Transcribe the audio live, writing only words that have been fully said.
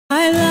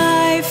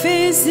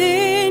is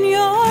in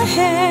your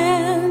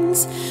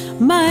hands.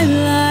 My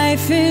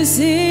life is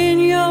in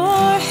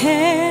your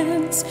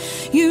hands.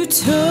 You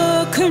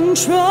took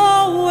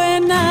control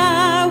when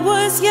I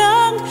was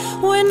young,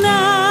 when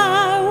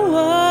I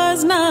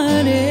was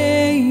not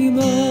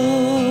able.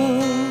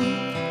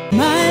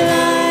 My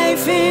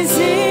life is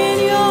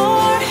in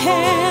your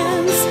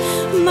hands.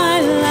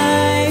 My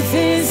life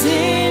is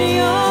in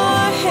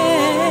your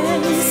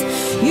hands.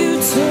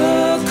 You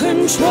took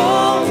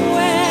control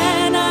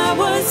when I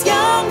was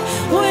young,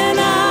 when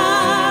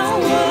I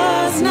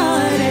was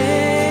not able.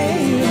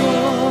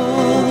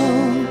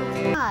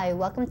 Hi,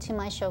 welcome to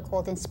my show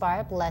called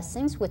Inspired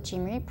Blessings with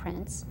Jean Marie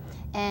Prince.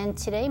 And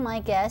today my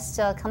guest,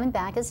 coming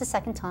back as the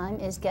second time,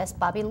 is guest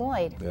Bobby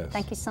Lloyd. Yes.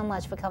 Thank you so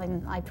much for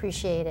coming. I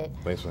appreciate it.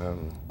 Thanks for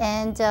having me.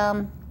 And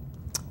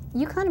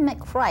you kind of met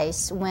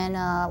Christ when,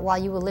 while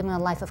you were living a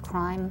life of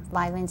crime,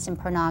 violence, and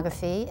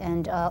pornography,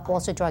 and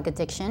also drug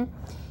addiction.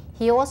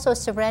 He also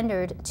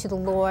surrendered to the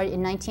Lord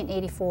in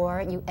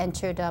 1984. You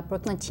entered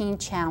Brooklyn Teen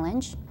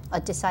Challenge,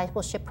 a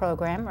discipleship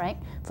program, right,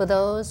 for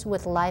those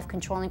with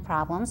life-controlling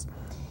problems.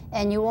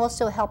 And you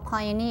also helped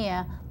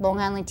pioneer Long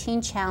Island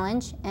Teen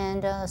Challenge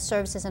and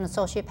serves as an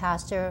associate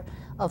pastor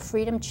of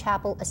Freedom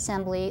Chapel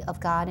Assembly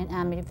of God in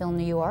Amityville,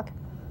 New York,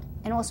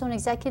 and also an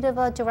executive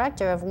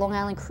director of Long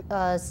Island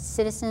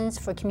Citizens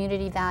for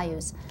Community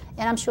Values.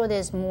 And I'm sure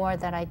there's more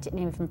that I didn't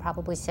even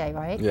probably say,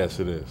 right? Yes,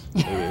 it is.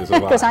 It is a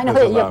lot. Because I know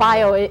that your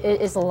bio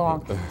is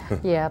long.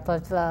 Yeah,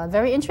 but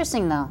very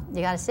interesting, though.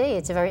 You got to say,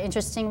 it's a very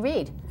interesting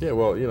read. Yeah,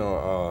 well, you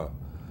know,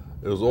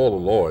 it was all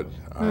the Lord.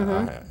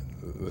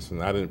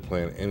 Listen, I didn't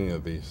plan any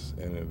of these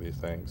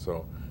things.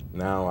 So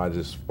now I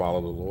just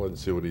follow the Lord and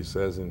see what He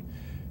says, and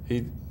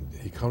He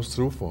comes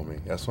through for me.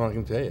 That's all I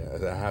can tell you.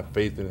 I have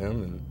faith in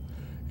Him, and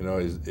you know,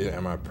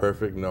 am I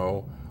perfect?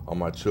 No. Are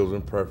my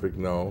children perfect?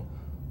 No.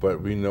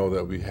 But we know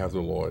that we have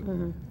the Lord,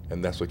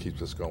 and that's what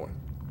keeps us going.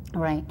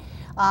 Right.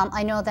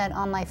 I know that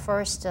on my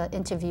first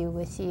interview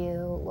with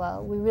you,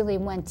 we really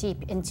went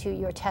deep into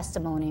your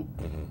testimony.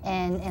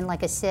 And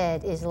like I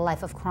said, is a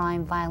life of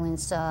crime,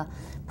 violence,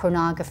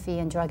 pornography,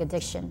 and drug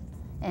addiction,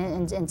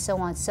 and so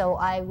on. So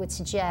I would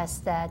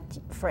suggest that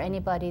for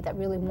anybody that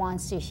really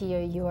wants to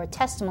hear your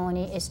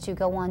testimony is to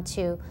go on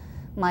to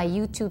my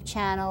YouTube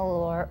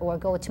channel or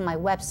go to my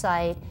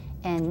website,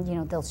 and you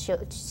know they'll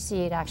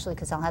see it actually,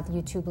 because I'll have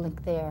the YouTube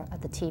link there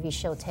at the TV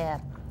show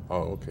tab.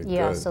 Oh, okay.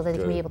 Yeah, good, so that they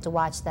good. can be able to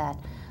watch that.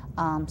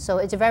 So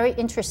it's very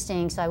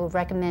interesting. So I would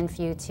recommend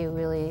for you to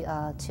really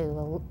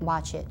to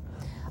watch it.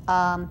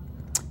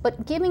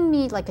 But giving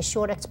me like a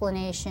short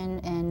explanation,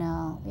 and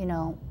you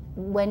know,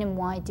 when and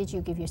why did you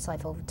give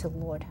yourself over to the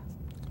Lord?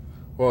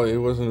 Well, it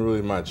wasn't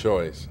really my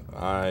choice.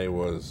 I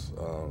was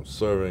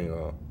serving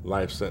a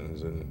life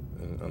sentence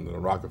under the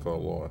Rockefeller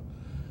law,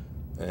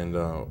 and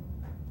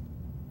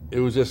it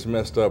was just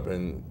messed up.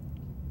 And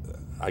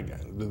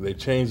they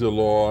changed the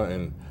law,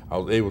 and I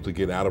was able to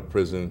get out of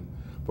prison.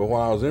 But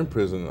while I was in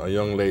prison, a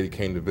young lady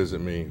came to visit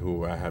me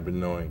who I had been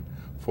knowing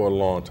for a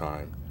long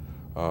time.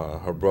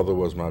 Her brother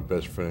was my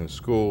best friend in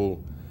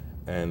school,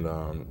 and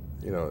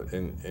you know,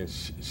 and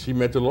she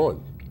met the Lord.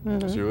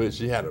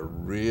 She had a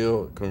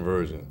real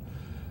conversion,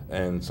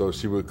 and so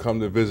she would come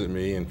to visit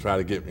me and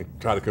try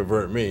to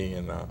convert me,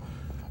 and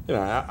you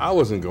know, I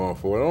wasn't going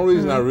for it. The only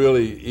reason I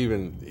really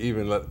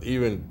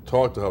even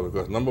talked to her,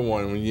 because number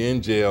one, when you're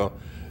in jail,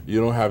 you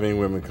don't have any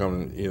women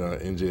coming, you know,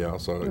 in jail.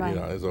 So you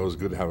know, it's always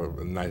good to have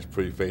a nice,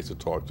 pretty face to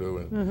talk to,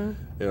 and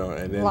you know,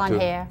 and then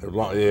blonde hair.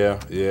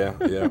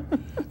 Yeah.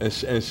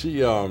 and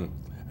she and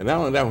not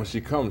only that, when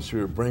she comes, she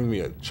would bring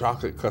me a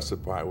chocolate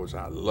custard pie, which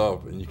I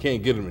love, and you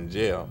can't get them in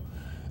jail.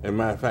 And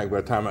matter of fact,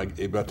 by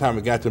the time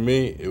it got to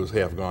me, it was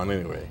half gone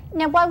anyway.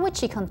 Now, why would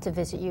she come to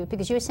visit you?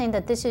 Because you were saying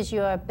that this is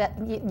your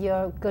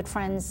good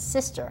friend's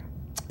sister.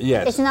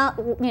 Yes. It's not,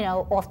 you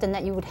know, often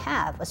that you would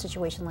have a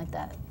situation like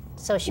that.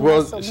 So she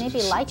must have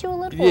maybe liked you a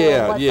little?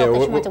 Yeah, or what, yeah. Felt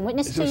that she wanted to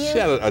witness to you? She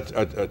had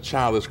a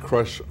childish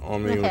crush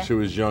on me when she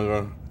was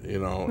younger, you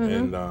know,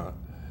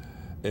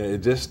 and it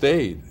just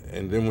stayed.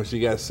 And then when she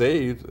got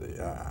saved,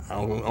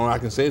 all I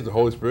can say is the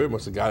Holy Spirit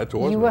must have got it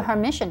towards me. You were her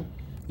mission.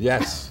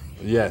 Yes.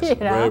 Yes, You know?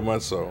 very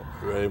much so,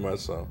 very much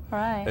so.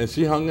 Right. And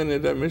she hung in there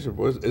that mission.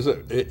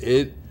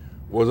 It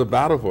was a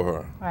battle for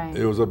her. Right.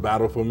 It was a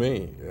battle for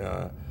me.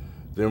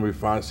 Then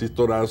she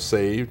thought I was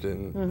saved,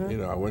 and you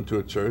know, I went to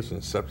a church and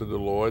accepted the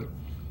Lord,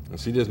 and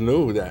she just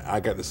knew that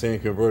I got the same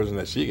conversion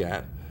that she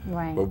got.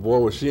 Right. But boy,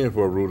 was she in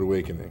for a rude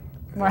awakening.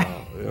 Right.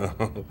 You know?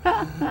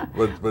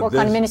 but what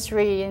kind of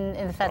ministry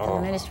and the fact of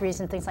the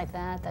ministries and things like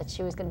that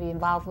she was going to be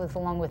involved with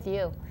along with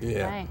you?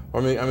 Yeah. Right.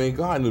 I mean,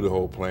 God knew the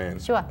whole plan.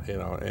 Sure. You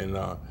know,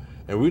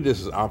 and we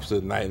just is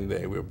opposite night and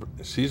day.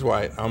 She's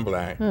white, I'm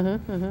black.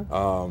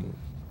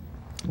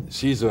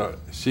 She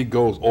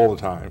goes all the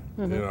time.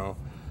 You know,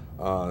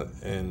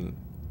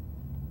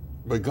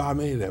 but God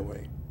made it that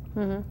way,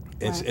 and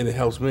it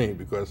helps me,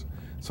 because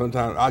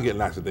sometimes I'll get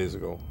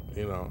lackadaisical,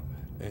 you know.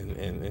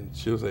 And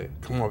she'll say,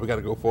 "Come on, we got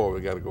to go forward.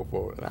 We got to go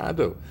forward." And I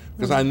do,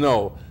 because I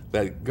know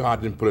that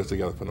God didn't put us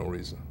together for no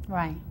reason.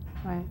 Right.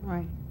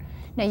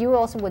 Now, you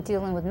also were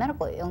dealing with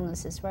medical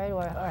illnesses, right,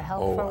 or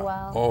health for a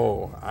while?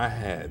 Oh, I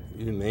had,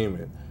 you name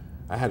it.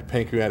 I had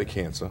pancreatic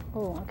cancer.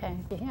 Oh, okay.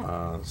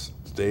 Yeah.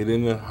 Stayed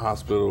in the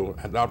hospital.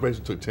 The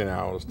operation took 10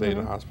 hours. Stayed in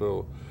the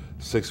hospital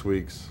 6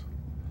 weeks.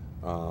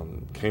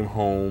 Came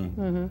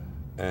home,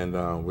 and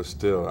was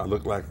still. I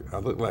looked like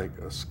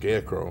a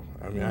scarecrow.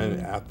 I mean,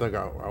 I think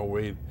I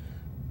weighed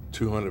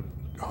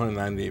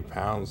 198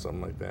 pounds,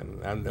 something like that.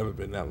 And I've never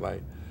been that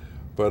light.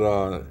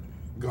 But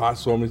God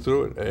saw me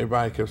through it.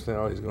 Everybody kept saying,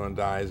 "Oh, he's going to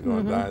die. He's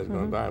going to die. He's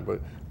going to die."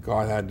 But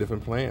God had a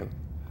different plan,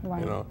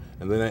 Right. you know.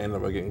 And then I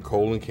ended up getting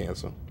colon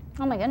cancer.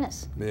 Oh my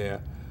goodness. Yeah,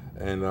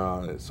 and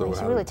so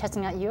It's really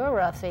testing out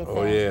your faith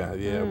oh there.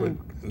 yeah, but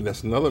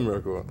that's another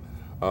miracle.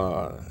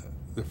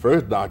 The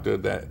first doctor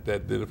that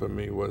did it for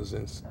me was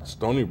in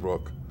Stony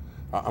Brook.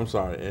 I'm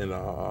sorry, in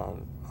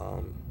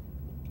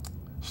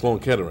Sloan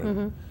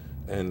Kettering,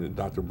 and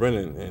Dr.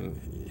 Brennan, and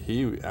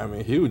he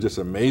was just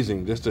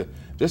amazing just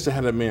to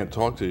have that man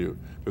talk to you,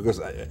 because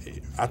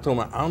I told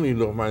him I don't even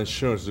know if my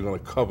insurance is going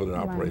to cover the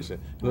operation.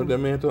 You know what that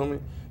man told me?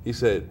 He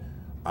said,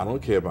 "I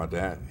don't care about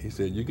that." He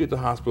said, "You get the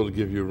hospital to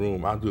give you a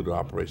room, I'll do the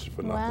operation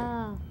for nothing."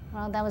 Wow.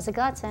 Well, that was a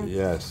godsend.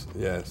 Yes,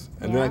 yes.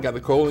 And then I got the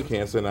colon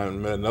cancer, and I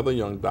met another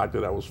young doctor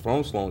that was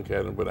from Sloan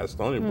Kettering, but at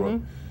Stony Brook,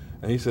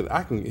 and he said,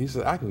 I can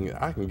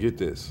get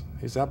this."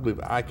 He said, "I believe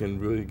I can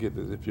really get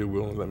this if you're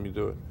willing to let me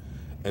do it."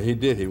 And he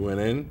did. He went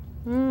in,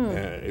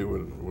 and it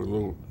was a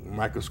little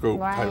microscope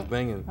type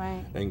thing,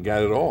 and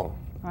got it all.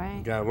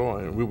 Right. Got it all.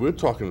 And we're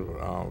talking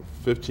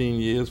 15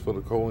 years for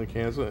the colon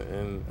cancer,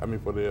 and I mean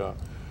for the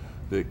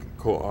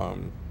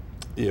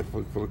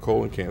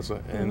colon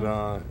cancer, and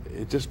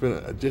it's just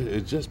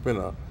been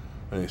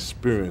an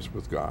experience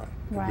with God.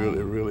 Right.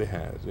 It really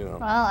has, you know.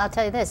 Well, I'll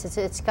tell you this: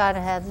 it's God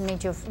to have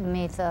made your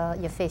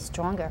faith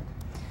stronger.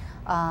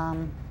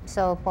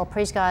 So, well,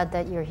 praise God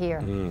that you're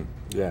here.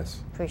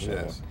 Yes. Appreciate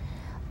yes. it.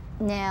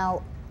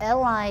 Now,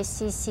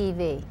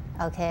 LICCV.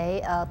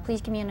 Okay,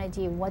 please give me an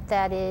idea what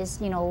that is.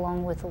 You know,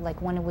 along with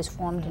like when it was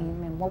formed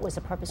and what was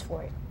the purpose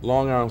for it.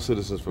 Long Island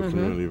Citizens for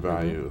Community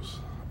Values.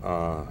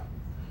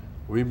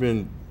 We've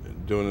been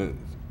doing it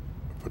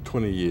for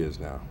 20 years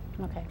now.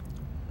 Okay.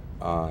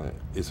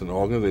 It's an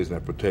organization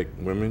that protects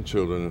women,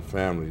 children, and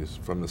families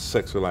from the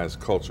sexualized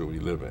culture we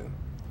live in.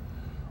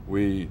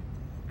 We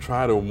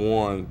try to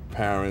warn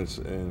parents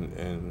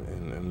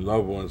and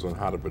loved ones on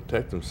how to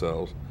protect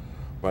themselves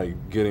by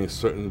getting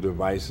certain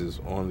devices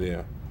on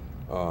their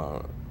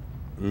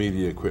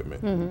media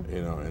equipment,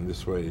 you know, and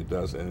this way it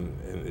does, and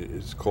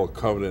it's called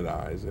Covenant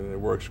Eyes, and it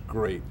works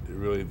great, it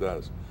really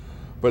does.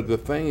 But the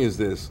thing is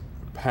this,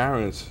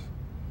 parents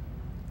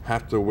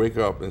have to wake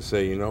up and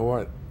say, you know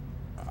what,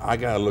 I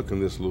got to look in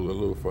this a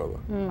little further.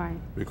 Right.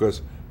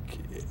 Because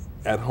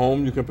at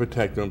home you can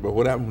protect them, but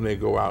what happens when they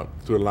go out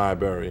to a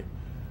library,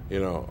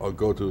 you know, or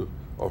go to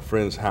a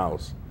friend's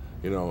house,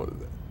 you know?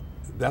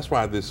 That's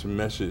why this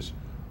message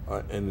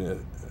in the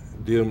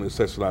dealing with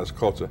sexualized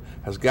culture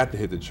has got to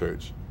hit the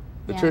church.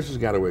 The church has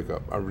got to wake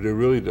up. They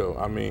really do.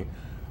 I mean,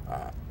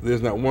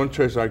 there's not one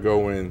church I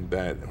go in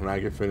that when I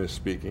get finished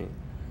speaking,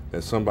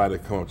 that somebody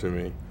come up to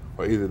me,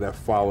 or either that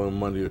following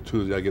Monday or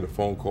Tuesday, I get a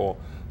phone call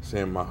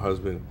saying my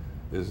husband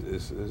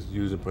is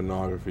using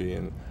pornography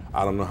and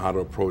I don't know how to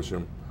approach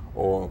him,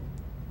 or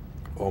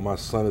my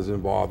son is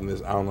involved in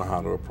this, I don't know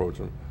how to approach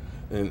him.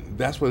 And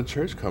that's where the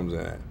church comes in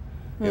at,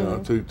 you know,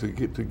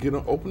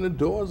 to open the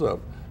doors up,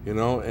 you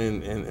know,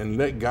 and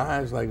let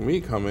guys like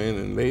me come in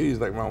and ladies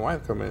like my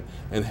wife come in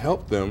and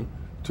help them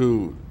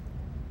to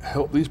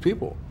help these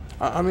people.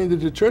 I mean,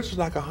 the church is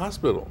like a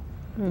hospital.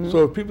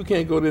 So if people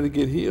can't go there to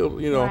get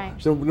healed, you know,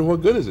 then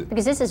what good is it?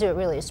 Because this is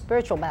really a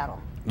spiritual battle.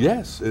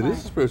 Yes, it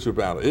is a spiritual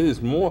battle. It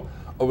is more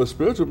of a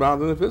spiritual battle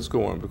than a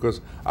physical one, because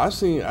I've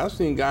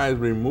seen guys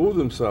remove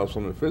themselves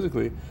from it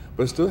physically,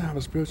 but still have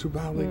a spiritual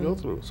battle they go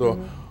through. So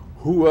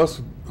who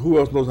else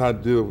knows how to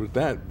deal with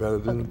that better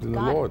than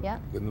the Lord?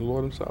 Than the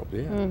Lord Himself.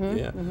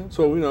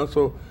 So you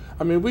know,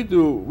 I mean, we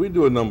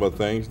do a number of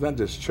things, not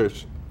just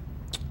church.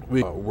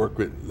 We work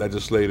with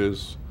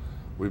legislators.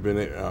 We've been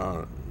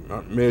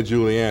Mayor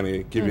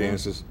Giuliani. Give you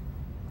answers.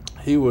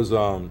 He was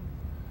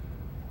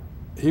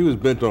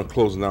bent on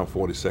closing down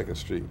 42nd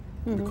Street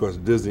because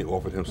Disney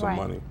offered him some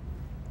money.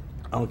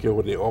 I don't care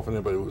what they offered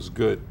him, but it was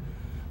good.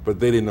 But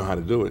they didn't know how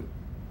to do it.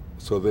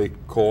 So they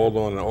called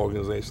on an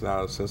organization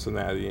out of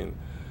Cincinnati, and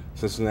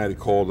Cincinnati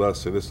called us,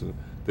 said, listen,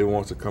 they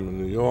want to come to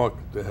New York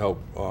to help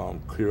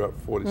clear up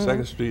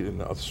 42nd Street and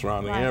the other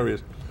surrounding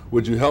areas.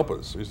 Would you help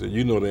us? He said,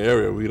 you know the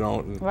area, we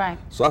don't. And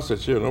so I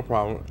said, sure, no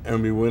problem.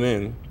 And we went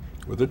in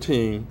with a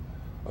team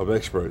of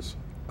experts.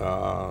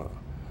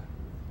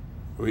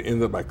 We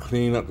ended up by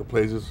cleaning up the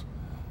places.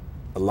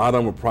 A lot of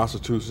them were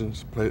prostitution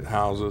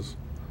houses.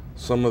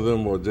 Some of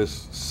them were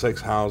just sex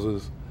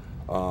houses.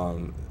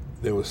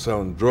 They were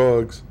selling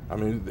drugs. I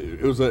mean,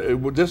 it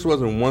just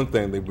wasn't one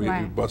thing that we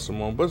busted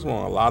them on. Busted them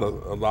on a lot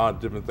of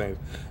different things.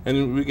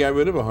 And we got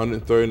rid of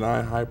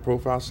 139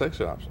 high-profile sex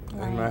shops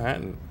in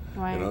Manhattan.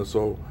 You know,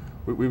 so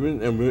we've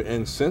been,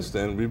 and since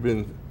then we've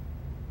been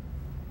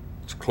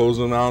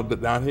closing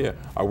down here.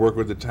 I work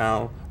with the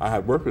town. I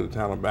had worked with the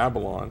town of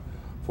Babylon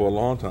for a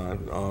long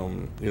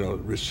time. You know,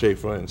 Rich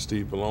Schaefer and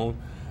Steve Ballone,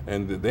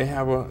 and they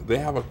have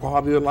a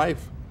quality of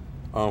life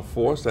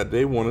force that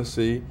they want to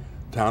see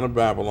town of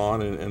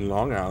Babylon and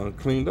Long Island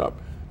cleaned up.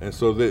 And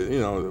so you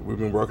know, we've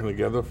been working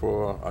together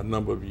for a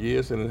number of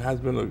years, and it has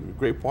been a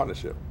great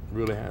partnership. It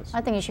really has. I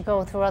think you should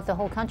go throughout the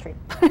whole country.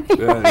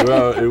 Yeah,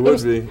 well, it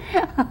would be.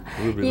 Yeah,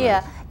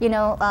 Nice. you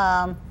know,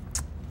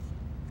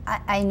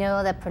 I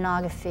know that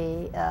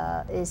pornography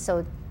is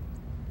so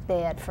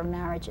bad for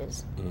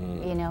marriages.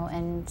 You know,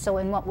 and so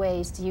in what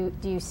ways do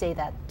you say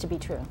that to be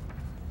true?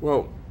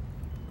 Well,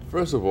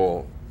 first of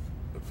all,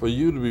 for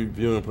you to be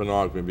viewing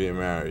pornography and being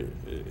married,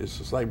 it's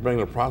just like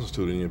bringing a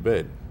prostitute in your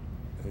bed.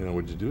 You know,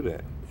 would you do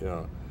that? You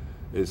know,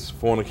 it's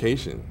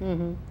fornication.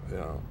 You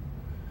know,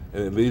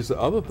 and it leads to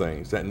other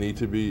things that need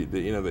to be, that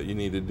you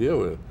need to deal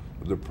with.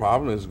 The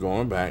problem is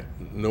going back.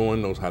 No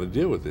one knows how to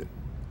deal with it,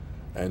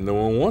 and no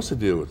one wants to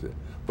deal with it.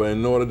 But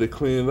in order to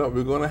clean it up,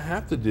 we're going to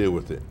have to deal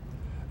with it.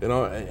 You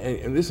know,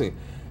 and listen,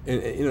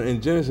 you know,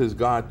 in Genesis,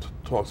 God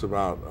talks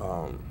about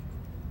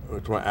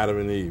Adam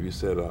and Eve. He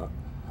said,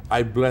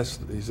 I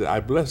blessed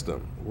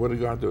them. What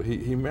did God do?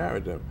 He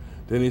married them.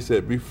 Then he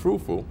said, be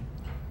fruitful.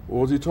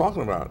 What was he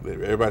talking about?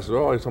 Everybody said,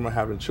 oh, he's talking about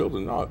having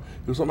children. No,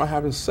 he was talking about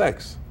having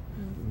sex.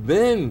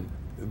 Then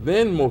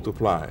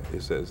multiply,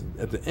 it says,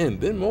 at the end,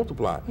 then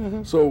multiply.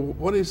 So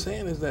what he's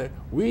saying is that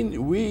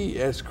we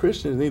as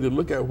Christians need to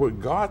look at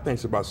what God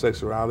thinks about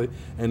sexuality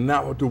and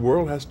not what the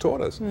world has taught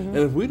us. And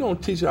if we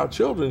don't teach our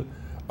children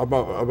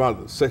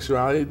about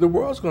sexuality, the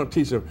world's going to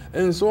teach them,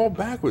 and it's all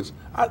backwards.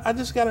 I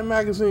just got a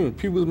magazine,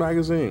 People's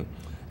Magazine,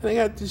 and they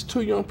got these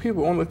two young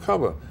people on the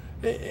cover.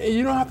 And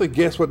you don't have to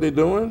guess what they're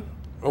doing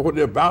or what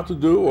they're about to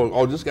do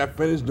or just got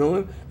finished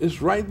doing.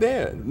 It's right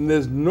there. And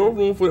there's no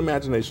room for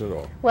imagination at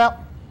all.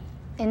 Well,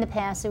 in the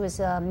past it was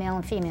male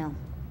and female.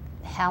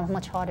 How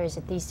much harder is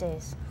it these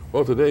days?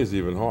 Well, today is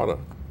even harder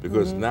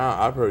because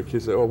now I've heard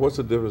kids say, oh, what's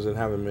the difference in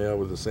having male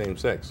with the same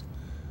sex?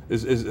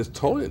 It's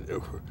totally,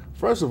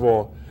 first of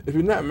all, if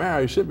you're not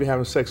married, you shouldn't be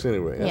having sex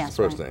anyway. That's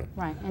the first thing.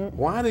 Right. And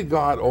why did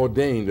God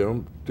ordain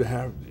them to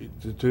have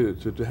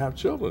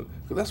children?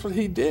 Because that's what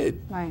He did.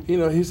 Right. You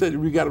know, He said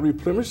we got to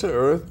replenish the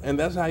earth, and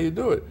that's how you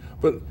do it.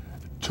 But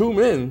two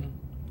men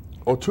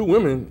or two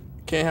women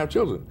can't have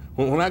children.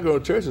 When I go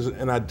to churches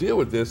and I deal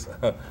with this,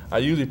 I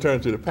usually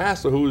turn to the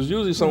pastor, who is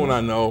usually someone I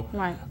know,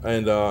 Right.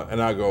 and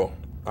I go,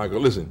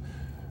 listen.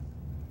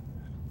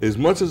 As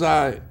much as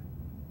I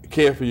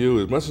care for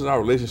you, as much as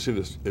our relationship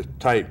is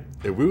tight,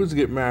 if we was to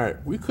get married,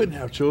 we couldn't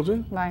have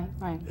children. Right.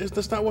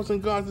 That's not what's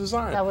in God's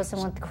design. That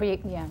wasn't what the way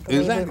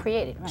we were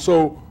created. Right.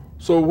 So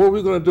what are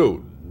we going to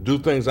do? Do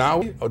things our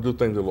way or do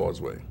things the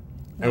Lord's way?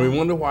 And we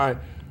wonder why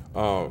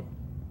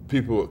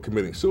people are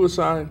committing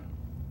suicide,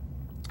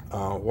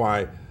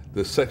 why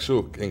the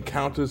sexual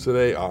encounters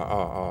today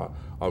are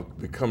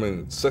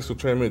becoming sexual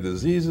transmitted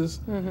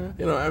diseases.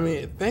 You know, I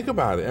mean, think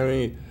about it. I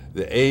mean,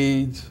 the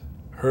AIDS,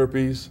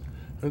 herpes,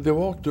 and they're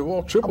all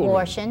triple.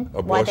 Abortion.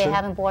 Why they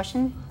have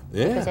abortion?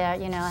 Yeah. Because they're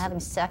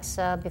having sex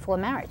before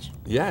marriage.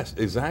 Yes,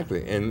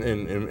 exactly.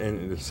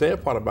 And the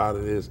sad part about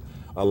it is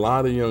a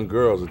lot of young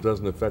girls, it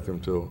doesn't affect them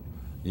till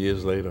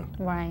years later.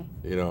 Right.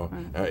 You know,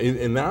 right.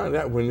 And now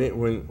that when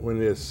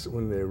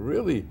they're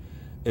really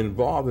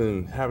involved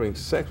in having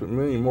sex with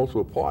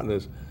multiple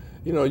partners,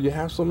 you know, you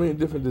have so many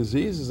different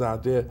diseases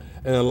out there,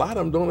 and a lot of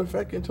them don't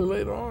affect you until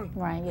later on.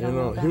 Right. You don't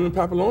know that. Human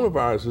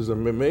papillomavirus is a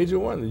major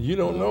one. You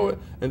don't know it,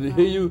 and to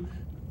hear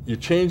you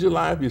change your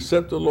life, you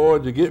accept the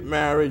Lord, you get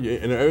married,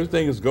 and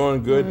everything is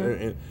going good,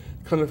 and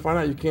come to find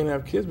out you can't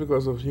have kids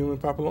because of human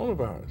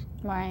papillomavirus.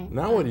 Right.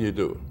 Now what do you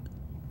do?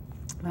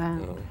 Wow.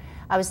 You know?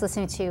 I was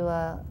listening to,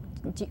 are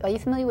you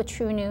familiar with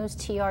True News,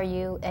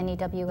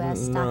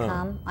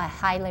 TRUNEWS.com? I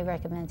highly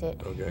recommend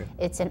it. Okay.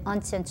 It's an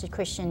uncensored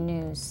Christian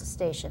news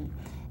station.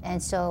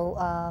 And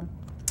so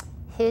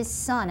his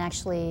son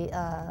actually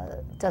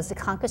does the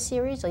Conquer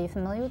series. Are you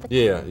familiar with it?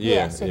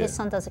 Yeah. So his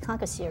son does the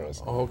Conquer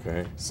series. Oh,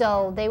 okay.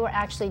 So they were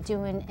actually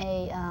doing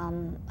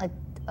a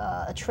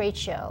trade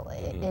show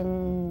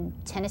in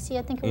Tennessee,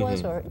 I think it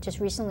was, or just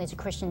recently. It's a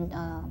Christian.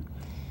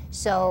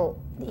 So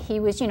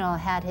he was,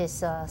 had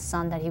his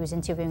son that he was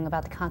interviewing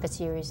about the Conquer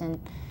series, and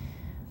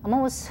I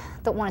almost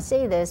don't want to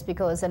say this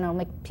because I don't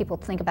make people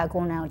think about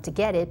going out to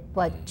get it,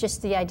 but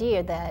just the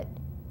idea that,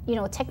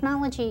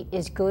 technology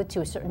is good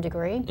to a certain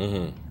degree,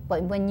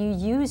 but when you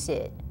use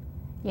it,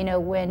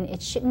 when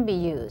it shouldn't be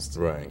used.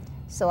 Right.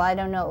 So I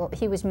don't know.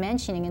 He was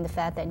mentioning in the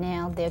fact that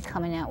now they're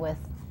coming out with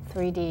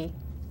 3D.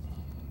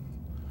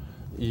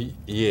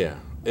 Yeah,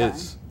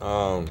 it's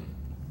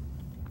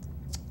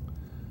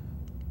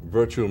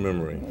virtual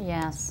memory.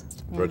 Yes.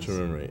 Virtual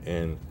memory,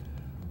 and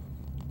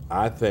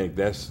I think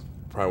that's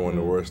probably one of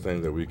the worst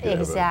things that we could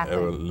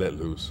ever let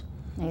loose.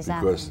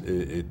 Exactly. Because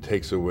it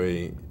takes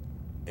away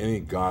any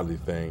godly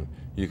thing.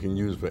 You can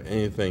use for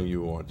anything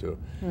you want to.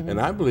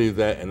 And I believe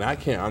that, and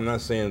I'm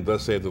not saying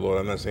thus saith the Lord,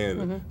 I'm not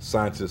saying that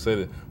scientists said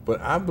it, but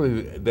I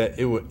believe that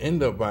it will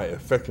end up by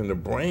affecting the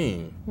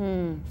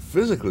brain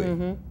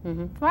physically.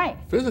 Right.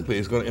 Physically,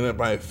 it's going to end up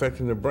by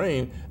affecting the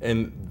brain,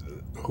 and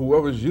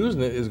whoever's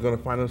using it is going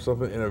to find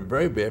themselves in a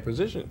very bad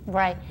position.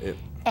 Right.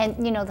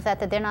 And you know, the fact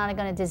that they're not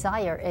going to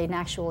desire an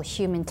actual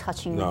human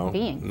touching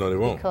being. No, they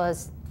won't.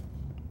 Because,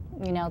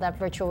 you know, that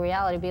virtual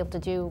reality will be able to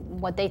do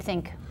what they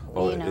think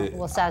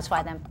will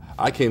satisfy them.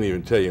 I can't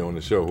even tell you on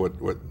the show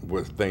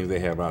what things they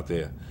have out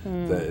there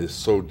that is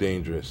so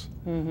dangerous,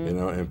 you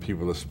know, and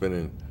people are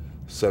spending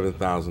 $7,000,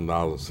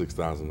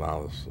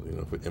 $6,000, you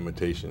know, for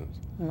imitations.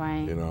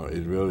 Right. You know,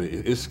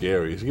 it's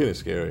scary. It's getting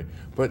scary.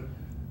 But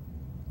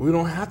we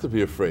don't have to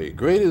be afraid.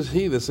 Great is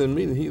He that's in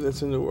me than he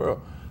that's in the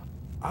world.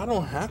 I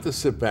don't have to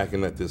sit back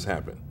and let this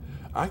happen.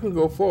 I can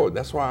go forward.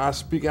 That's why I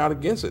speak out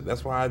against it.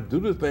 That's why I do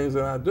the things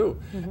that I do.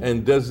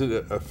 And does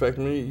it affect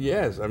me?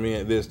 Yes. I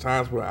mean, there's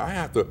times where I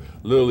have to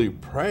literally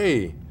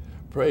pray,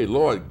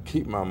 Lord,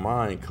 keep my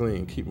mind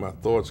clean, keep my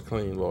thoughts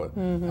clean, Lord.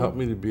 Help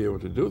me to be able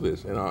to do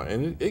this. You know,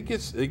 and it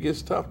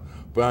gets tough.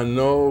 But I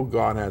know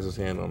God has His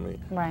hand on me.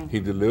 Right. He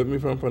delivered me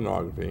from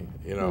pornography,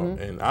 you know.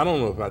 And I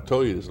don't know if I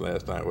told you this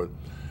last time, but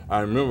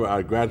I remember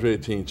I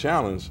graduated Teen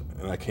Challenge,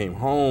 and I came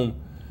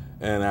home,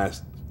 and I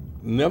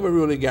never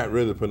really got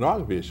rid of the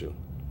pornography issue.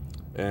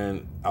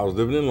 And I was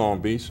living in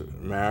Long Beach,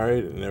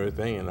 married and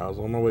everything, and I was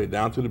on my way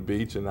down to the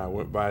beach, and I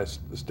went by a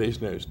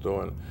stationery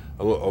store, and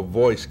a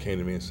voice came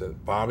to me and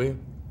said, Bobby,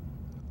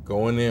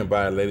 go in there and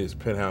buy a ladies'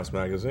 Penthouse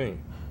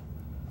magazine.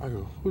 I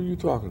go, who are you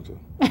talking to?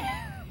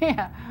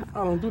 Yeah.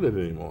 I don't do that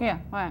anymore. Yeah,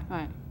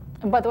 right.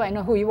 And by the way, I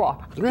know who you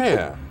are.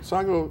 Yeah. So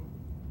I go,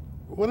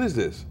 what is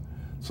this?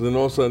 So then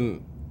all of a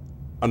sudden,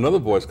 another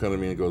voice comes to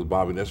me and goes,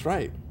 Bobby, that's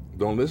right.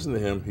 Don't listen to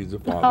him. He's the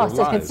father of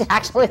So lies. it's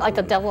actually like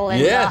the devil and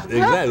yes,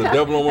 exactly. The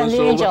devil on one and the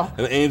shoulder angel.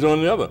 and the angel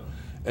on the other.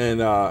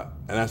 And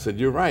I said,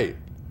 you're right.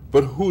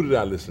 But who did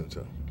I listen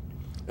to?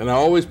 And I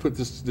always put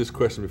this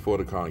question before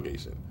the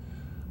congregation.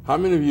 How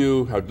many of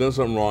you have done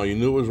something wrong? You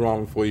knew it was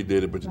wrong before you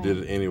did it, but you did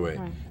it anyway.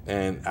 Right.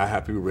 And I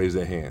have people raise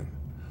their hand.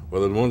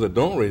 Well, the ones that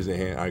don't raise their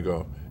hand, I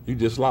go, you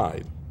just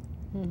lied.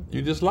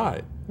 You just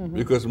lied.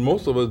 Because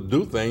most of us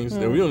do things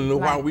and we don't know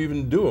why we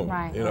even do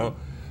them. You know.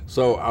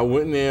 So I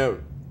went in there,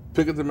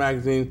 picked up the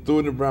magazine, threw it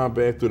in the brown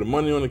bag, threw the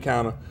money on the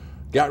counter,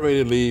 got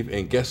ready to leave,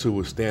 and guess who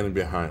was standing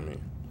behind me?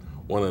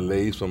 One of the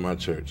ladies from my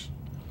church.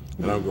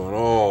 And I'm going,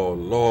 oh,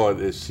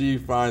 Lord, if she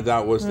finds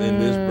out what's in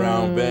this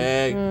brown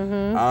bag,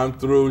 I'm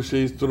through,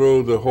 she's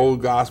through, the whole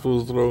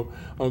gospel's through.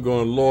 I'm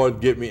going, Lord,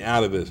 get me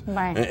out of this.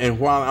 Right. And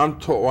while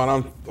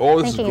all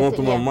this is going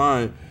through my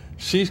mind,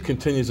 she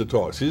continues to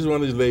talk. She's one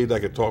of these ladies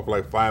that could talk for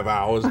like 5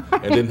 hours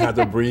and didn't have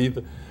to breathe.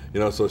 You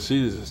know, so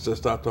she just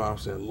stopped talking. I'm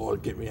saying,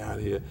 Lord, get me out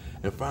of here.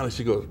 And finally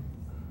she goes,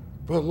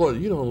 Brother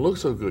Lloyd, you don't look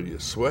so good. You're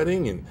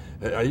sweating.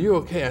 And are you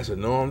okay? I said,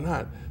 no, I'm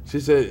not.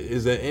 She said,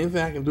 is there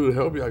anything I can do to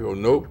help you? I go,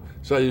 nope.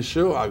 She said, are you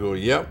sure? I go,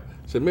 yep.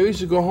 She said, maybe you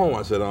should go home.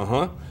 I said,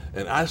 uh-huh.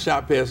 And I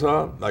shot past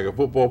her like a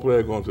football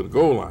player going to the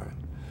goal line.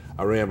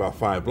 I ran about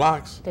 5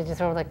 blocks. Did you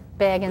throw the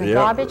bag in the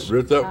garbage?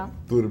 Ripped up,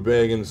 threw the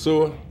bag in the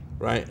sewer,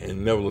 right,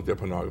 and never looked at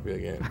pornography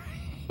again.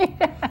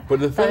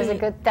 But the thing,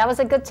 that was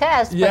a good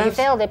test, yes. But you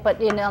failed it.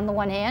 But on the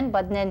one hand,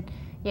 but then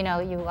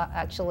you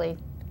actually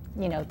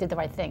did the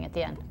right thing at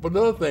the end. But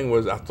the other thing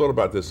was, I thought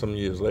about this some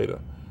years later.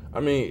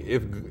 I mean,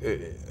 if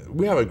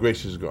we have a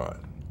gracious God,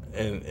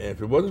 and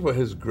if it wasn't for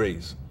His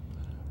grace,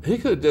 He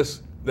could have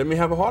just let me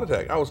have a heart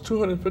attack. I was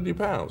 250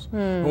 pounds.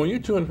 And when you're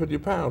 250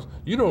 pounds,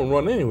 you don't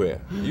run anywhere.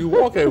 You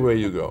walk everywhere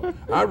you go.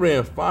 I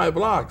ran 5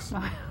 blocks,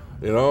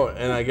 and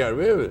I got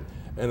rid of it.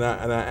 And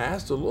I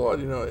asked the Lord,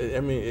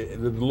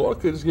 the Lord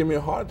could just give me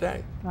a heart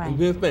attack. Right. And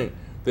then think,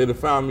 they'd have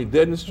found me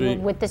dead in the street.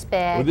 With this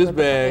bag. With this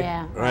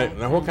bag, right?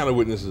 Now, what kind of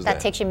witness is that?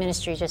 That takes your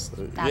ministry just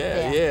out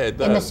there. Yeah, it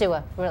does. In the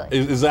sewer, really.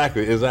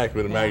 Exactly.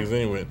 The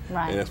magazine went.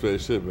 Right. And that's where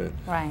it should have been.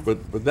 Right.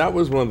 But that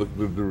was one of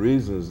the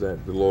reasons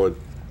that the Lord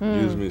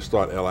used me to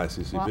start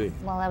LICCB.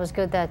 Well, that was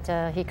good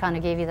that He kind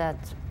of gave you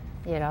that,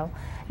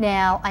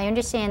 Now, I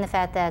understand the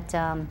fact that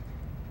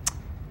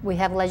we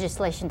have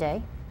Legislation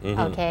Day,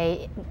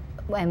 okay?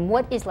 And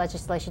what is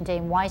Legislation Day,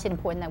 and why is it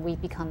important that we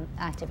become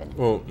active in it?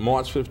 Well,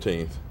 March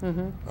 15th,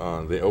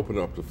 they open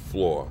up the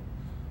floor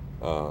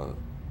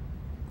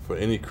for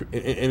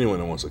anyone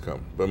that wants to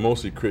come, but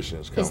mostly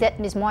Christians come.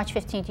 Is March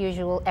 15th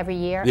usual every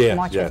year? Yes,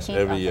 March 15th?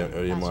 every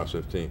year, March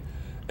 15th.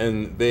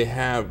 And they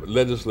have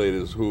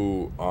legislators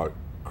who are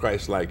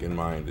Christ-like and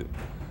minded,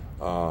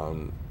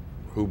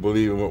 who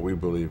believe in what we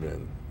believe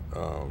in.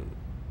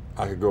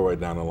 I could go right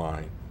down the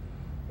line.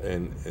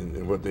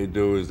 And what they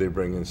do is they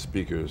bring in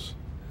speakers.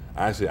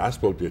 Actually, I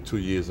spoke there 2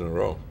 years in a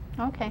row.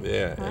 Okay.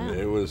 Yeah, wow. and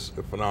it was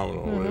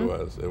phenomenal. It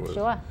was.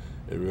 Sure.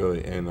 It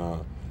really. And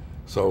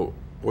so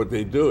what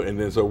they do, and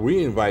then so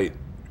we invite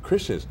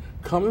Christians,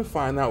 come and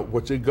find out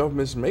what your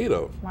government's made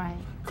of. Right.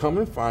 come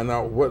and find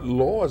out what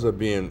laws are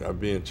being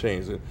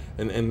changed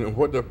and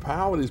what the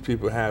power these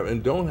people have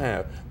and don't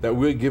have, that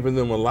we're giving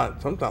them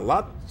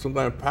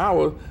sometimes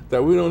power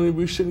that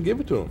we shouldn't give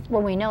it to them.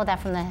 Well, we know that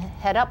from the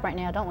head up right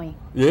now, don't we?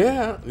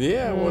 Yeah.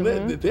 Well,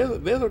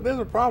 there's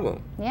a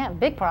problem. Yeah,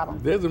 big problem.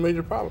 There's a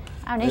major problem.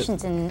 Our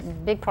nation's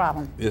in big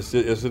problem. Yes,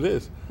 it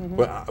is.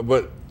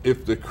 But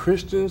if the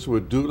Christians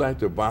would do like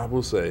the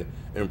Bible say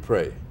and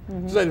pray,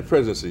 just like the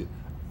presidency,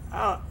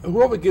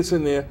 whoever gets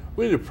in there,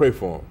 we need to pray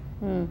for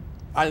them.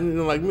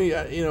 Like me,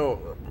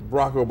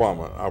 Barack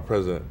Obama, our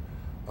president.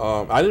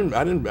 I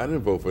didn't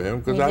vote for him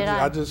because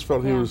I just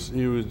felt he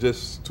was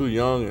just too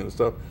young and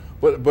stuff.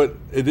 But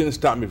it didn't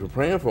stop me from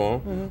praying for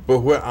him. But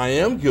where I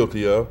am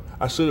guilty of,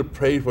 I should have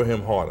prayed for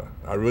him harder.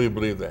 I really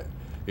believe that.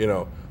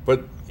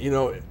 But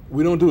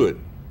we don't do it.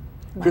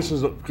 Right.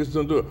 Christians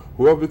don't do it.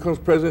 Whoever becomes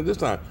president this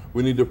time,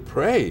 we need to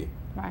pray.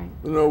 Right.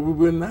 We're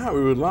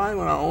relying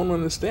on our own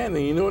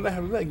understanding. You know what that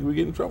happens like? We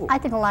get in trouble. I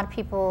think a lot of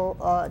people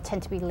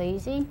tend to be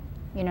lazy.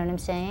 You know what I'm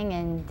saying?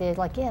 And they're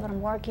like, yeah, but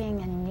I'm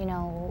working, and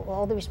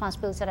all the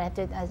responsibilities that I have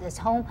to as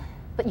home.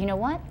 But you know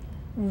what?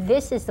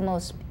 This is the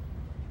most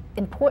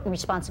important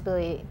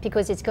responsibility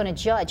because it's going to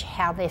judge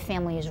how their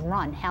family is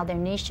run, how their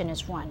nation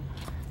is run.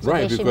 So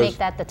they should make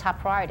that the top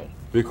priority.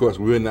 Because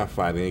we're not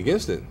fighting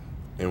against it.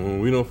 And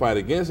when we don't fight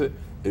against it,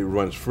 it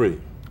runs free.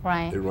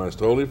 Right. It runs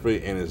totally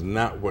free, and it's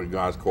not what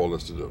God's called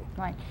us to do.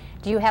 Right.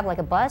 Do you have like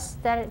a bus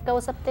that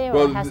goes up there,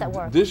 or how's that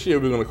work? This year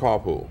we're going to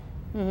carpool.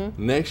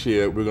 Next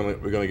year we're going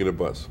to get a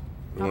bus.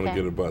 We're going to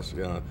get a bus.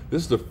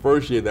 This is the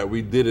first year that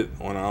we did it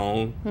on our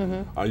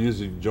own. I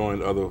usually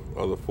joined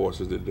other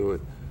forces that do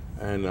it,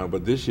 and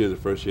but this year is the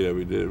first year that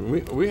we did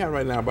it. We have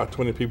right now about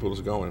 20 people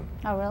that's going.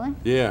 Oh, really?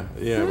 Yeah,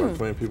 about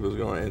 20 people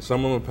that's going, and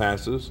some of them are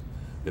pastors.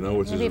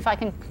 Which maybe if I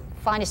can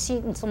find a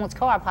seat in someone's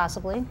car,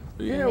 possibly.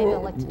 Yeah, maybe I'd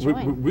like to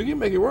join. We can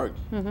make it work.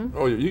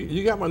 Oh,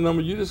 you got my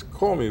number. You just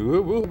call me.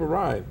 We'll have a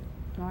ride.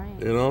 All right.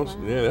 Wow.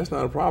 Yeah, that's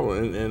not a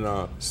problem.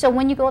 And so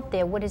when you go up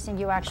there, what is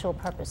your actual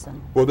purpose then?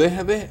 Well, they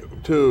have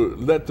to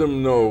let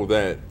them know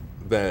that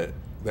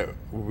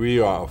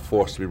we are a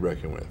force to be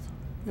reckoned with.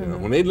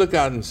 When they look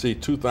out and see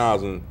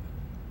 2,000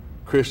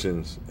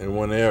 Christians in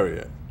one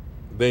area,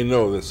 they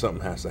know that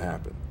something has to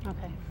happen.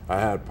 Okay. I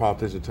had a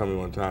politician tell me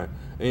one time,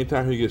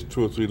 anytime he gets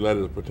 2 or 3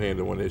 letters pertaining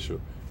to one issue,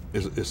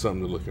 it's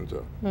something to look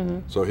into.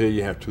 So here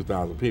you have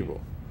 2,000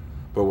 people.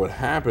 But what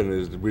happened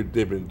is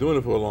they've been doing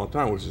it for a long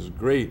time, which is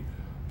great,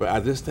 but I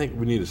just think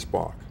we need a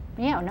spark.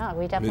 Yeah, no,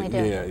 we definitely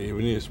do. Yeah,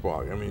 we need a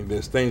spark. I mean,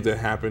 there's things that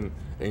happen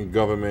in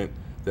government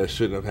that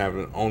shouldn't have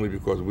happened only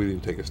because we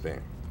didn't take a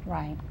stand.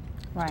 Right.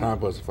 It's time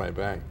for us to fight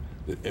back.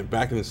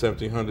 Back in the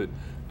 1700s,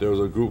 there was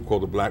a group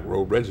called the Black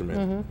Robe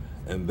Regiment,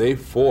 and they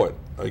fought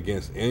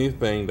against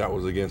anything that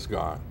was against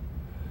God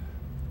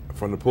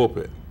from the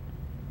pulpit.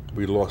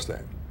 We lost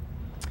that.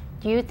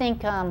 Do you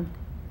think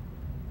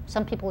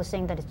some people are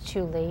saying that it's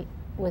too late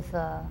with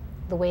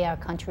the way our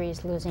country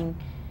is losing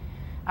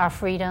our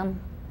freedom?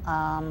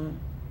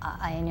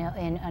 I know,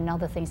 and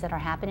other things that are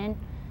happening.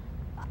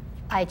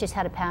 I just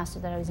had a pastor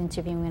that I was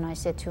interviewing, and I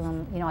said to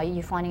him, are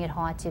you finding it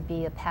hard to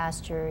be a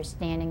pastor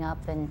standing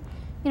up and,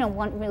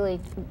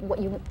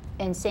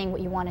 and saying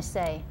what you want to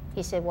say?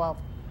 He said, well,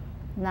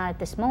 not at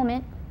this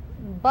moment,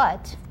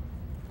 but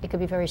it could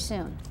be very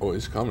soon. Oh,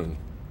 it's coming.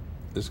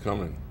 It's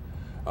coming.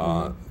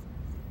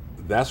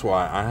 That's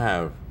why I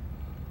have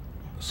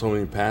so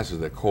many pastors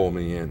that call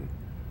me in,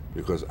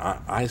 because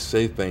I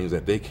say things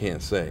that they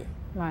can't say.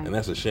 Right. And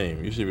that's a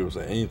shame. You should be able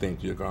to say anything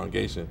to your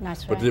congregation.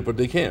 That's right. But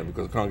they can't,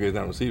 because the congregation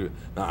doesn't receive it.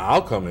 Now,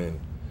 I'll come in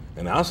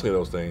and I'll say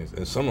those things,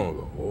 and some of them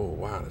will go,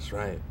 oh, wow, that's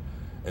right.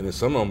 And then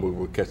some of them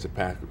will catch the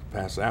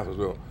pastor after as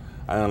well.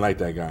 I don't like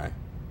that guy.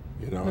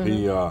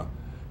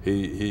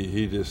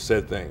 He just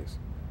said things.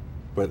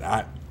 But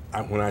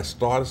when I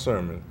start a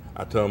sermon,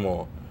 I tell them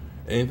all,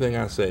 anything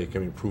I say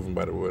can be proven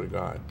by the Word of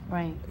God.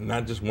 Right.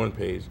 Not just one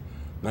page,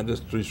 not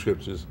just 3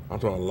 scriptures. I'm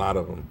talking a lot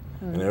of them.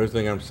 And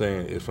everything I'm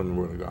saying is from the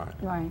Word of God.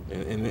 Right.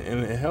 And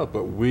it helps.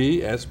 But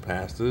we as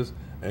pastors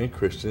and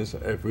Christians,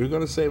 if we're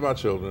going to save our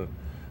children,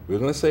 we're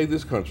going to save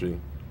this country,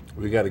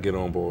 we got to get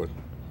on board.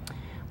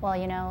 Well,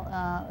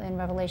 in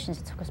Revelations,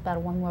 it talks about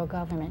a one-world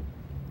government.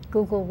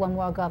 Google one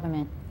world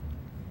government.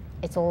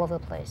 It's all over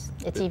the place.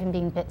 It's even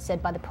being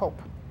said by the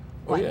Pope,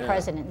 by the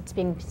President. It's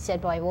being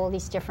said by all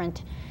these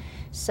different.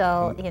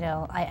 So,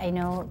 I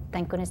know,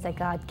 thank goodness, that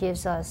God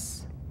gives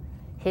us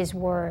His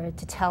Word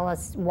to tell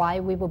us why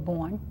we were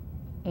born,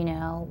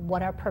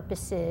 what our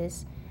purpose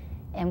is,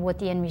 and what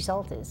the end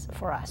result is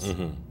for us.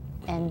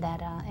 And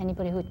that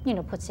anybody who,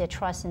 puts their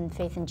trust and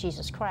faith in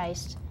Jesus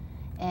Christ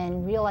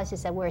and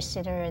realizes that we're a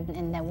sinner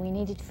and that we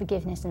needed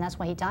forgiveness, and that's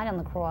why He died on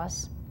the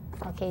cross.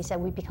 Okay, he said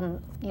we become,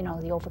 the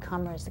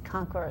overcomers, the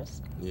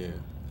conquerors. Yeah.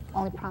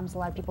 Only problem is a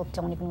lot of people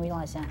don't even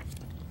realize that.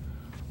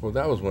 Well,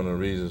 that was one of the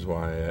reasons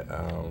why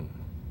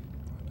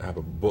I have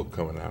a book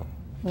coming out.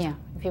 Yeah,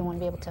 if you want to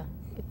be able to,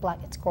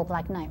 it's called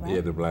Black Knight, right?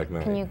 Yeah, the Black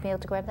Knight. Can you be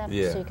able to grab that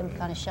so you can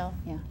kind of show?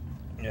 Yeah.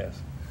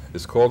 Yes.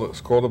 It's called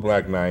the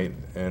Black Knight,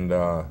 and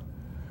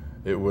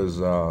it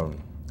wasn't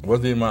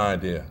even my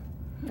idea.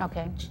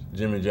 Okay.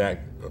 Jimmy Jack,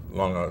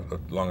 Long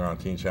Island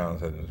Teen Challenge,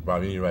 said,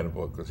 Bob, you need to write a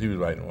book, because he was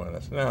writing one. I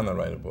said, no, I'm not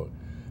writing a book.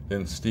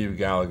 Then Steve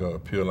Gallagher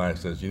of Pure Life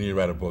says, you need to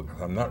write a book.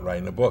 I'm not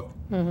writing a book.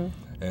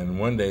 And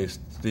one day,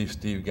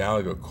 Steve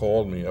Gallagher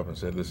called me up and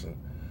said, listen,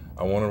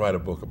 I want to write a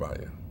book about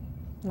you.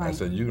 Right. I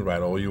said, you can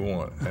write all you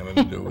want, and nothing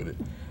to do with it.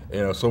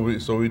 You know, so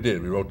we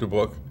did. We wrote the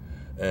book,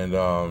 and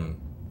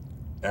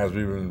as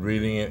we've been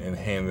reading it and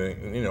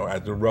handling, you know,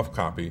 as the rough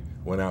copy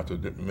went out to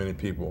many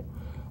people.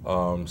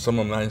 Some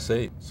of them not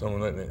saved.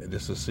 Some of them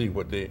just to see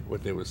what they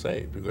would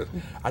say, because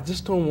I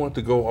just don't want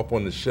to go up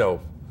on the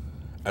shelf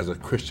as a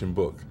Christian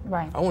book.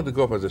 Right. I want to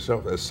go up as a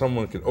shelf as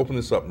someone can open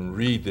this up and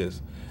read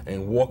this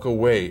and walk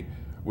away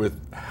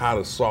with how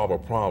to solve a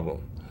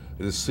problem.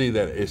 To see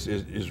that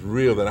it's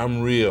real, that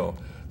I'm real,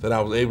 that I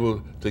was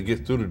able to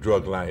get through the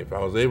drug life. I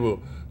was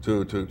able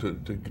to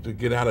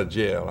get out of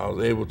jail. I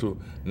was able to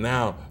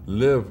now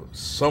live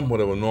somewhat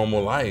of a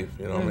normal life.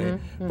 You know what I mean?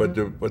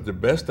 But the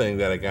best thing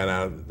that I got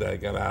out of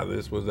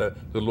this was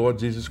that the Lord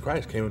Jesus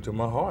Christ came into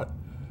my heart,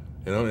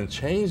 you know, and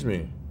changed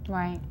me.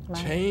 Right.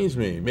 Changed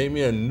me, made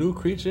me a new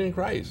creature in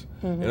Christ.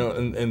 You know,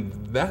 and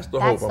that's the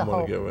hope I'm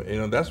going to give it. You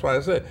know, that's why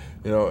I said,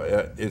 you know,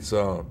 it's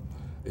a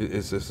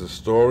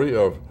story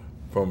of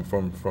from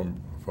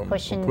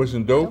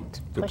pushing dope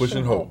to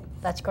pushing hope.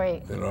 That's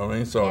great. You know what I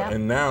mean? So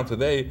and now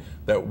today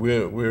that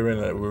we're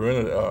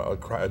in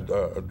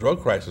a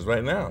drug crisis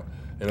right now.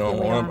 You know,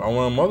 I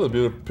want a mother to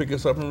be able to pick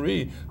us up and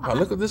read. Oh,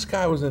 look what this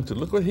guy was into.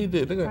 Look what he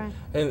did. Look at,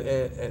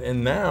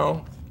 and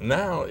now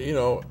you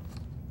know,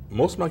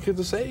 most of my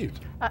kids are saved.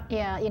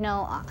 Yeah, you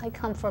know, I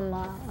come from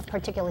a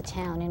particular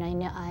town, and I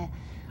know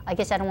I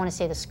guess I don't want to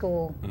say the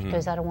school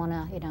because I don't want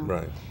to, you know.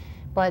 Right.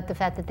 But the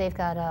fact that they've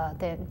got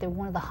they're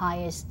one of the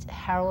highest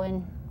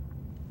heroin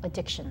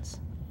addictions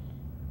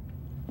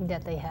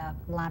that they have,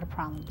 a lot of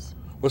problems.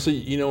 Well, see,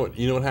 you know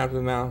what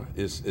happens now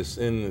is it's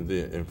in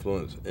the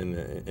influence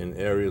in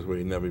areas where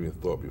you never even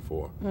thought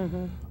before.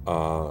 And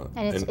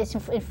it's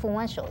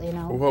influential, you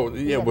know. Well,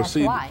 yeah, well, that's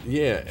see, why.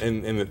 yeah,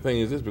 and the thing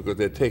is this, because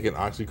they're taking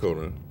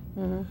oxycodone,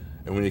 and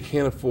when you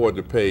can't afford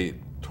to pay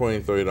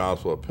 $20, $30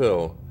 for a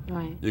pill,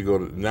 you go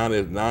to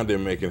now they're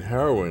making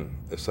heroin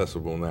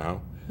accessible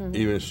now,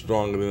 even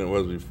stronger than it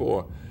was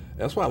before.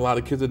 That's why a lot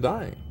of kids are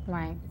dying.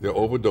 Right. They're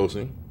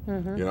overdosing.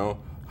 You know.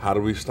 How do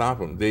we stop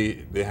them?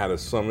 They had a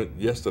summit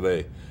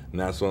yesterday,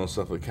 Nassau and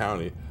Suffolk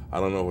County.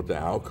 I don't know what the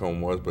outcome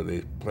was, but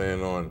they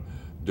plan on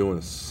doing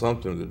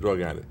something with the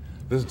drug addict.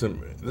 Listen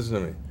to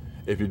me.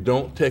 If you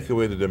don't take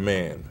away the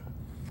demand,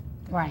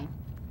 right,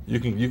 you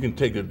can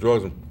take the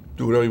drugs and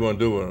do whatever you want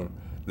to do with them.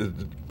 The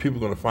people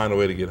are going to find a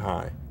way to get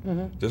high.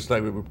 Just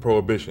like with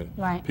prohibition.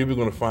 Right. People are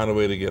going to find a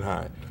way to get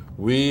high.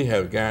 We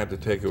have got to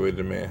take away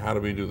the demand. How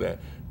do we do that?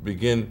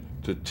 Begin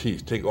to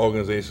teach. Take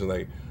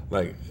organizations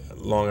like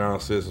Long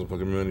Island Citizens for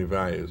Community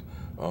Values,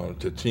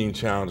 to teen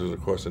challenges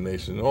across the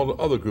nation, and all the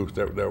other groups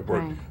that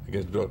work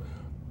against drugs.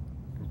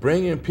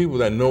 Bring in people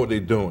that know what they're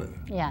doing.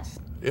 Yes.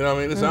 You know what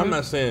I mean? Listen, I'm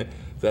not saying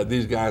that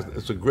these guys,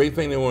 it's a great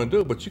thing they want to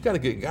do, but you got to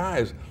get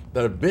guys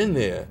that have been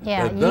there,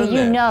 that have done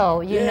that. You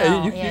know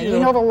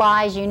the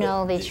lies, you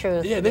know the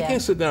truth. Yeah, they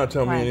can't sit down and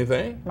tell me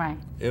anything. Right.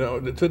 You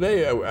know,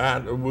 today we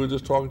were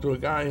just talking to a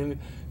guy, and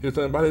he was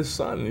talking about his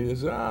son. He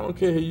said, I don't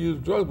care, he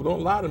used drugs, but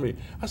don't lie to me.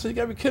 I said, you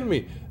got to be kidding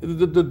me.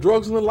 The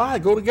drugs and the lie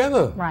go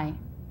together. Right,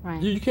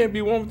 right. You can't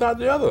be one without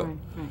the other.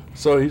 Right.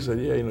 So he said,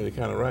 yeah, you know, you're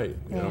kind of right.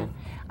 You know?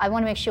 I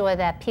want to make sure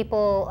that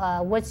people,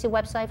 what's the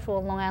website for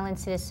Long Island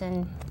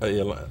Citizen?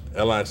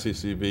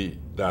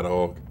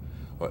 LICCV.org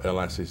or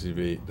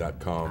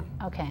LICCV.com.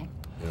 Okay.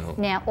 You know.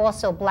 Now,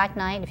 also, Black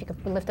Knight, if you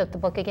could lift up the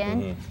book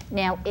again.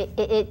 Now,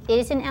 it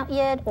isn't out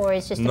yet, or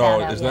it's just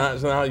about out yet? No,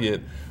 it's not out yet.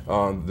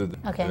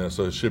 Okay. You know,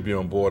 so it should be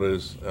on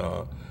Borders.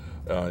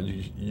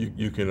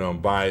 You can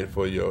buy it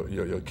for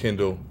your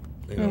Kindle,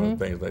 you know,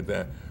 things like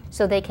that.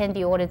 So they can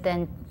be ordered,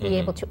 then be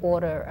able to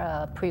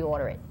order,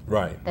 pre-order it.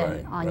 Right.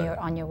 Then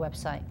on your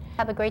website.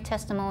 Have a great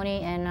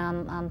testimony, and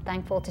I'm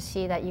thankful to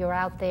see that you're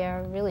out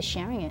there really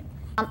sharing it.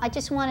 I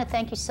just want to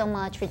thank you so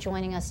much for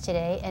joining us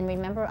today. And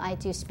remember, I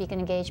do speaking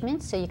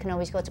engagements, so you can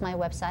always go to my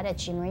website at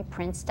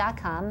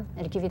jeanmarieprince.com.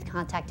 It'll give you the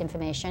contact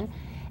information.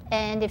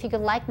 And if you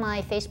could like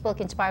my Facebook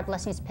Inspired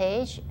Blessings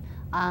page,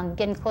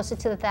 getting closer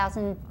to the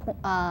 1,000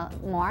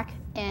 mark,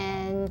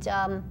 and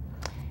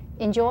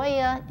enjoy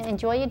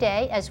your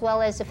day, as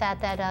well as the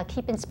fact that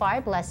keep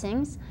Inspired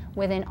Blessings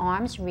within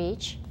arm's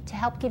reach to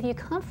help give you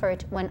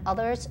comfort when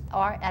others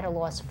are at a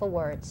loss for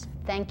words.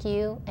 Thank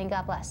you, and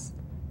God bless.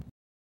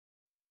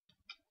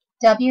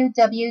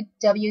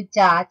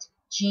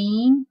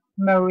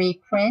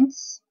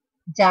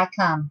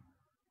 www.jeanmarieprince.com.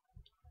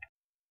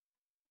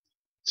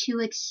 To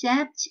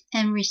accept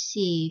and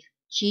receive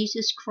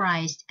Jesus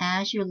Christ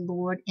as your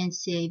Lord and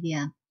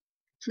Savior,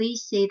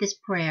 please say this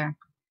prayer.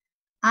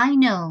 I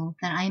know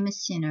that I am a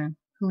sinner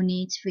who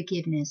needs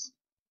forgiveness.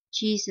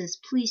 Jesus,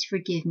 please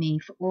forgive me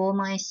for all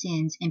my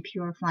sins and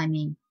purify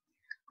me.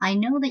 I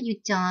know that you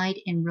died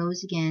and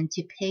rose again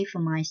to pay for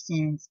my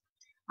sins.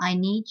 I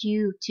need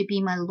you to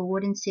be my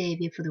Lord and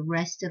Savior for the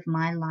rest of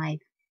my life.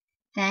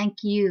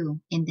 Thank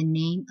you in the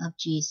name of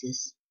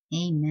Jesus.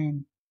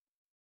 Amen.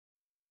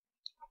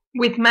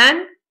 With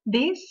man,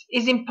 this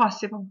is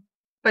impossible,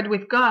 but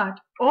with God,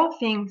 all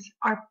things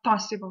are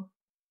possible.